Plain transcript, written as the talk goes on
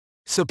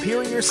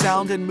Superior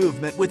sound and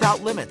movement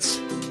without limits.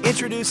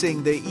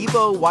 Introducing the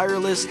EVO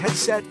wireless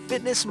headset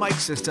fitness mic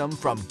system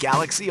from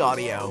Galaxy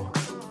Audio.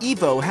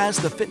 EVO has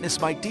the fitness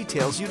mic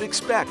details you'd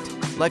expect,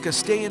 like a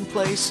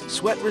stay-in-place,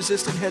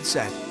 sweat-resistant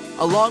headset,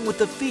 along with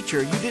the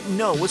feature you didn't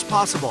know was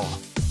possible.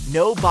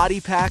 No body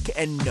pack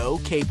and no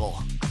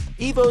cable.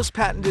 EVO's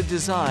patented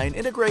design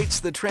integrates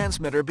the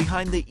transmitter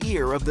behind the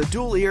ear of the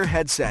dual-ear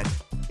headset.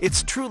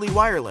 It's truly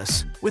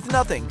wireless, with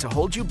nothing to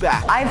hold you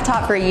back. I've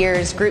taught for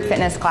years group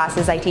fitness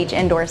classes. I teach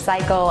indoor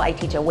cycle, I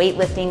teach a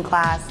weightlifting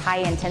class, high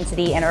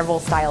intensity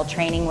interval style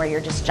training where you're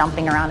just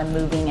jumping around and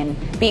moving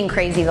and being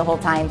crazy the whole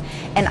time.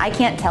 And I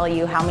can't tell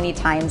you how many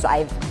times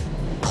I've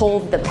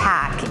pulled the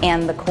pack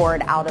and the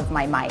cord out of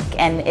my mic.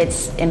 And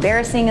it's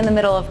embarrassing in the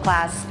middle of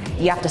class.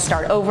 You have to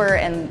start over,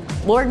 and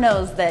Lord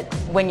knows that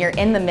when you're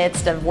in the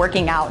midst of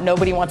working out,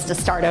 nobody wants to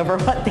start over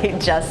what they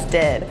just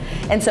did.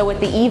 And so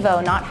with the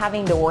EVO, not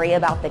having to worry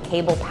about the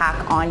cable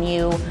pack on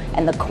you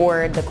and the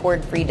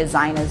cord-free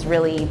design is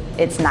really,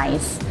 it's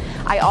nice.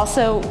 I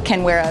also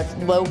can wear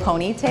a low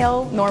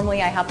ponytail.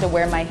 Normally I have to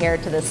wear my hair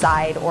to the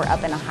side or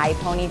up in a high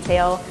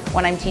ponytail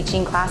when I'm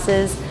teaching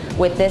classes.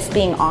 With this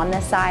being on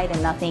the side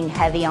and nothing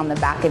heavy on the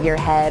back of your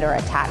head or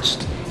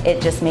attached, it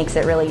just makes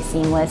it really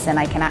seamless, and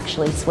I can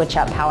actually switch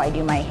up how I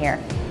do my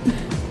hair.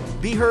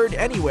 Be heard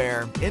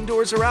anywhere,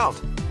 indoors or out.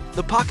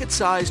 The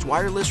pocket-sized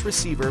wireless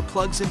receiver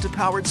plugs into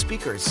powered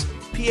speakers,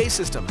 PA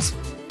systems,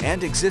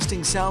 and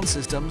existing sound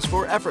systems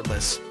for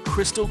effortless,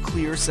 crystal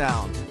clear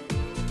sound.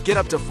 Get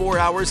up to 4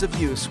 hours of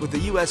use with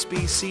the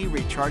USB-C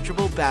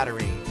rechargeable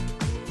battery.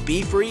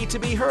 Be free to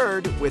be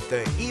heard with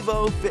the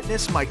EVO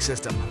Fitness Mic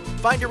System.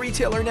 Find a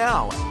retailer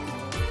now.